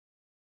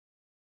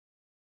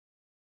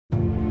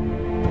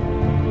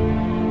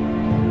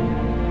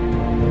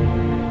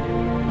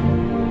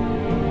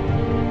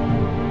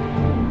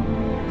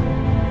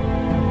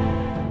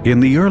In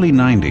the early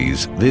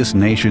 90s, this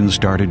nation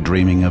started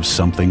dreaming of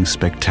something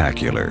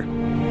spectacular.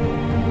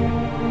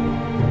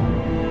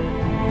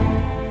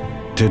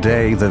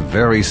 Today, the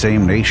very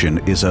same nation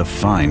is a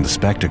fine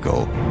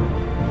spectacle.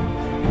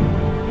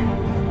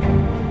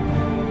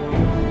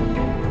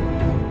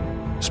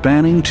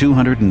 Spanning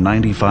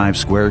 295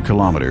 square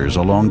kilometers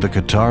along the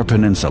Qatar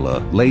Peninsula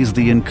lays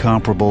the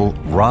incomparable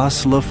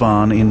Ras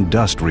Laffan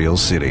Industrial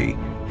City,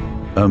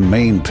 a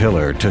main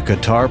pillar to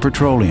Qatar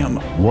Petroleum,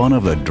 one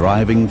of the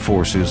driving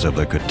forces of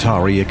the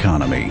Qatari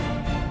economy.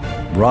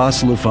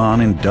 Ras Laffan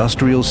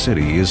Industrial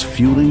City is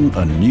fueling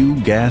a new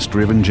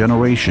gas-driven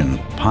generation,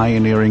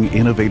 pioneering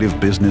innovative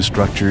business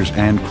structures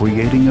and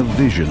creating a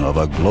vision of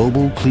a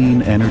global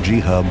clean energy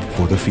hub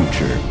for the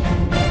future.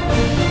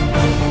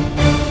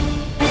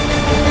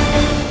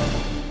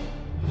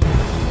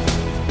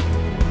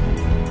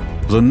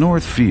 The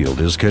North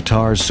Field is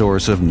Qatar's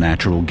source of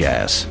natural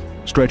gas.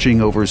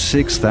 Stretching over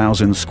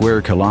 6,000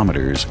 square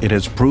kilometers, it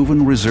has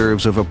proven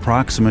reserves of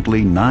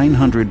approximately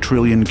 900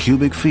 trillion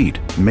cubic feet,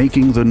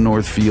 making the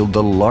North Field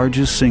the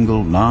largest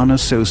single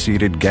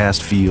non-associated gas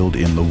field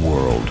in the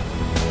world.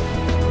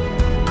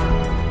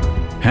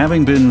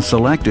 Having been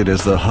selected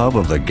as the hub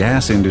of the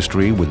gas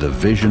industry with the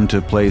vision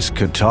to place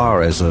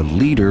Qatar as a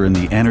leader in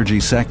the energy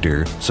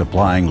sector,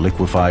 supplying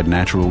liquefied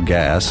natural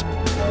gas,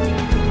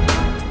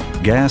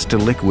 gas to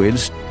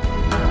liquids,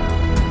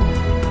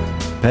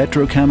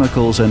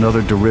 petrochemicals and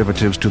other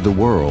derivatives to the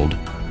world,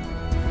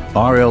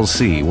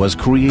 RLC was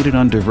created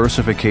on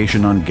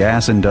diversification on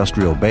gas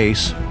industrial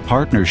base,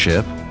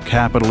 partnership,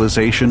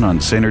 capitalization on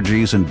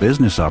synergies and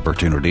business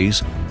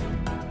opportunities,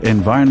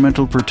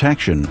 environmental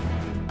protection,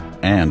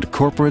 and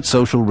corporate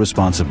social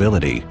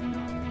responsibility.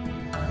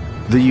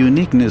 The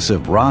uniqueness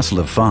of Ras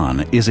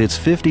Laffan is its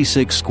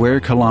 56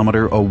 square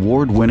kilometer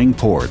award-winning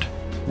port,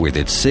 with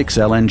its 6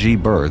 LNG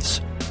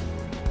berths,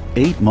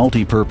 8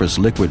 multi-purpose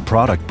liquid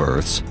product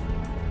berths,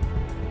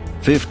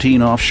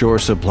 15 offshore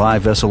supply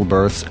vessel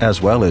berths,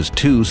 as well as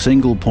 2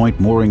 single-point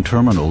mooring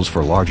terminals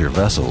for larger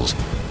vessels,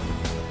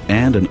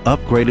 and an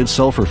upgraded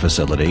sulphur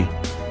facility.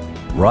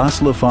 Ras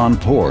Laffan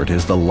Port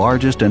is the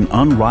largest and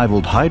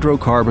unrivaled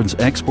hydrocarbons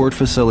export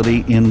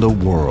facility in the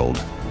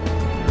world.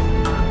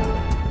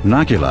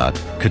 Nakilat,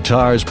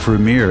 Qatar's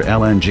premier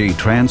LNG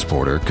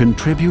transporter,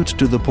 contributes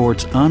to the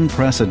port's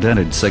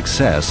unprecedented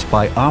success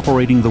by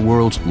operating the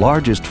world's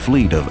largest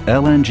fleet of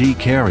LNG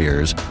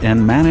carriers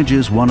and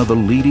manages one of the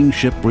leading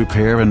ship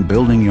repair and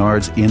building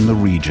yards in the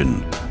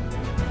region.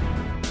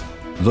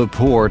 The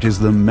port is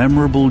the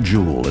memorable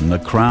jewel in the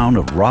crown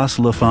of Ras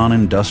Laffan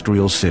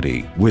Industrial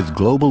City, with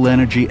global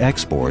energy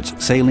exports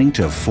sailing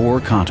to 4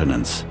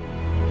 continents.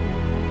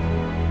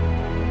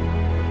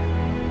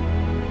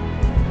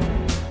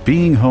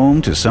 Being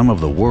home to some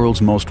of the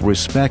world's most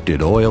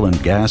respected oil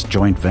and gas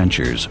joint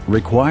ventures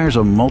requires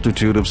a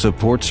multitude of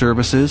support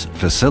services,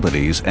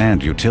 facilities,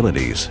 and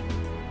utilities.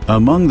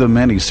 Among the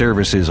many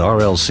services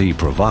RLC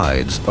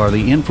provides are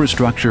the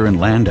infrastructure and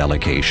land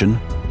allocation,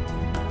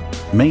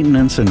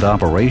 maintenance and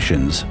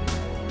operations,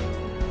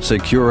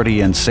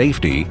 security and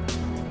safety,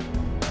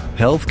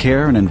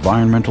 healthcare and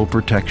environmental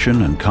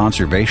protection and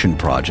conservation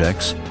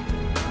projects,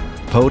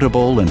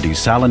 potable and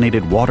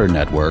desalinated water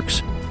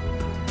networks,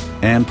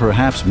 and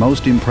perhaps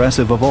most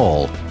impressive of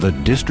all, the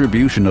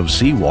distribution of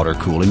seawater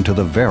cooling to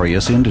the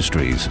various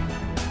industries.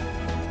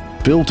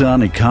 Built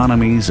on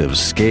economies of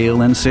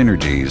scale and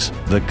synergies,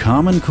 the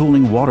Common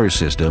Cooling Water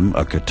System,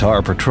 a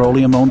Qatar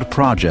Petroleum-owned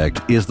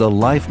project, is the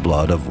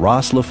lifeblood of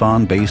Ras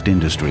Laffan-based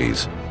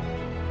industries.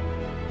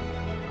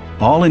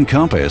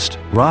 All-encompassed,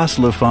 Ras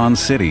Laffan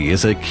City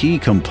is a key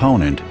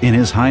component in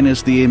His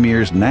Highness the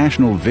Emir's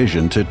national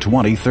vision to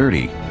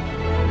 2030.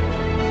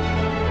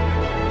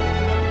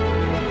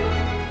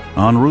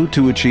 En route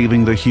to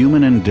achieving the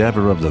human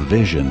endeavor of the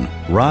vision,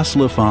 Ras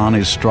Laffan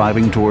is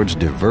striving towards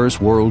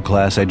diverse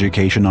world-class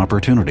education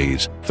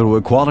opportunities through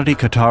a quality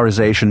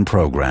Qatarization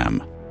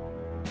program.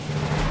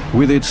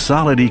 With its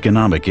solid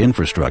economic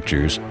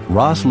infrastructures,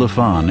 Ras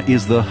Laffan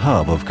is the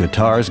hub of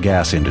Qatar's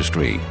gas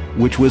industry,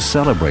 which was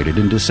celebrated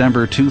in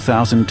December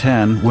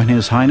 2010 when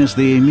His Highness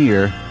the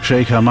Emir,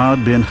 Sheikh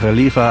Hamad bin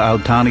Khalifa Al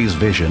Thani's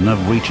vision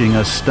of reaching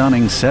a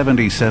stunning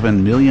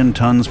 77 million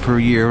tons per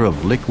year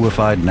of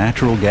liquefied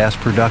natural gas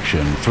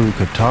production through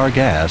Qatar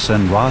Gas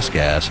and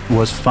Rosgas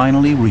was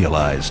finally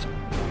realized.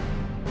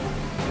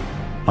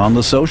 On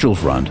the social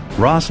front,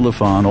 Ras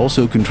Laffan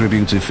also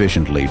contributes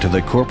efficiently to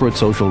the corporate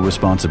social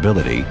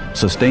responsibility,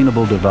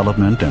 sustainable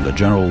development and the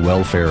general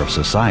welfare of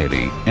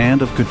society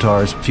and of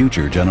Qatar's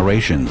future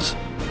generations.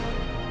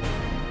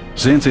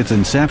 Since its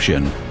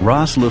inception,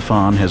 Ras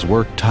Laffan has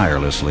worked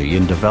tirelessly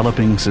in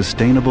developing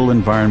sustainable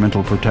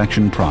environmental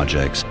protection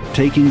projects,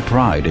 taking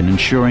pride in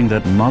ensuring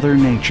that Mother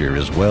Nature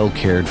is well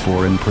cared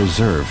for and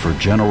preserved for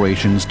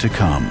generations to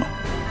come.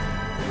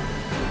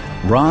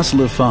 Ras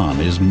Laffan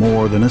is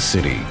more than a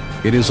city.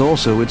 It is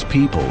also its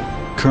people.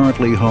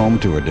 Currently home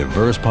to a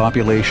diverse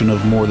population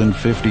of more than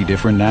 50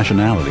 different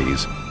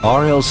nationalities,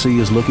 RLC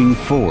is looking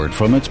forward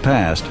from its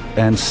past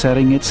and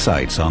setting its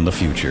sights on the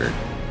future.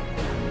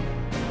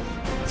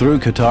 Through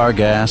Qatar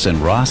Gas and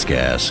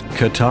Rosgas,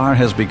 Qatar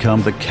has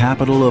become the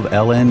capital of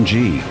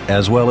LNG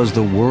as well as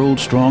the world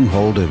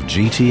stronghold of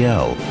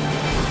GTL.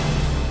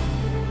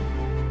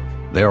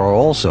 There are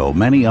also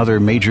many other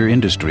major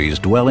industries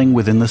dwelling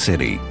within the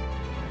city.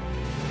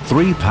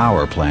 3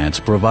 power plants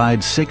provide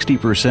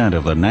 60%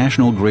 of the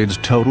national grid's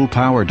total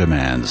power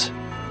demands,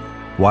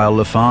 while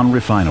Laffan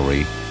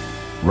Refinery,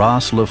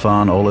 Ras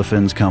Laffan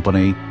Olefins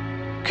Company,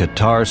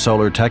 Qatar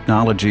Solar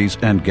Technologies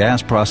and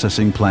Gas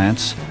Processing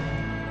Plants,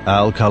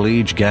 Al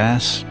Khalij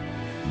Gas,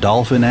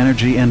 Dolphin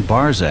Energy and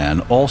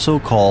Barzan also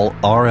call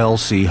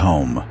RLC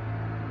home.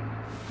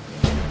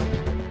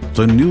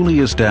 The newly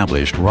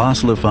established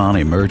Ras Laffan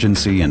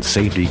Emergency and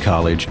Safety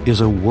College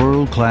is a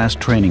world-class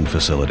training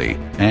facility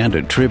and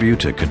a tribute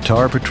to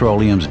Qatar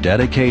Petroleum's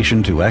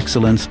dedication to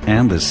excellence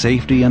and the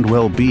safety and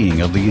well-being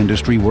of the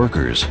industry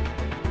workers.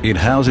 It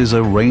houses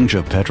a range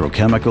of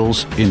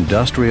petrochemicals,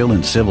 industrial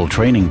and civil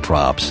training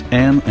props,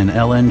 and an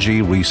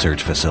LNG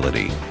research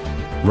facility.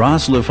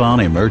 Ras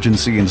Laffan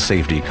Emergency and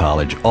Safety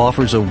College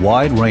offers a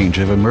wide range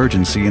of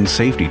emergency and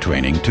safety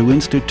training to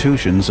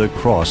institutions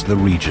across the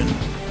region.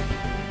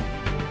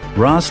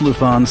 Ras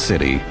Laffan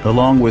City,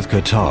 along with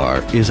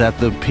Qatar, is at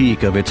the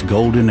peak of its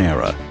golden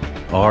era.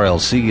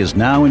 RLC is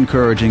now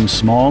encouraging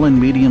small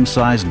and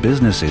medium-sized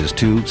businesses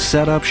to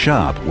set up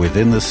shop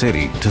within the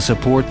city to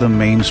support the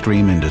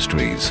mainstream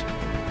industries.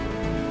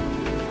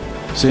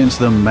 Since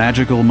the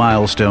magical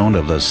milestone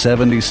of the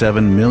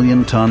 77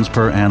 million tons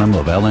per annum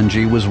of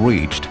LNG was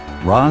reached,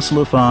 Ras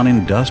Laffan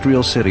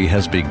Industrial City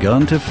has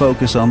begun to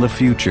focus on the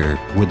future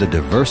with the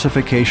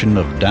diversification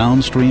of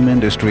downstream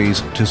industries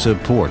to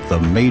support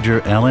the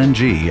major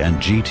LNG and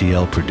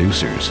GTL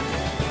producers.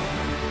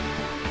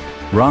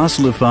 Ras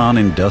Laffan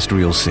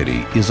Industrial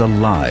City is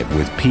alive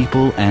with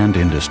people and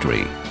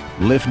industry,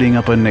 lifting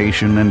up a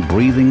nation and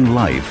breathing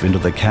life into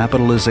the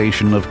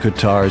capitalization of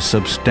Qatar's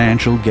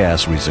substantial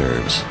gas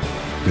reserves.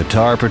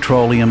 Qatar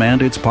Petroleum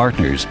and its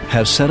partners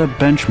have set a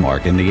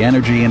benchmark in the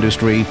energy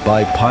industry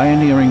by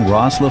pioneering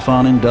Ras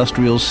Laffan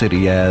Industrial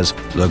City as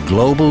the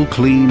global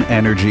clean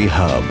energy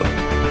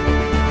hub.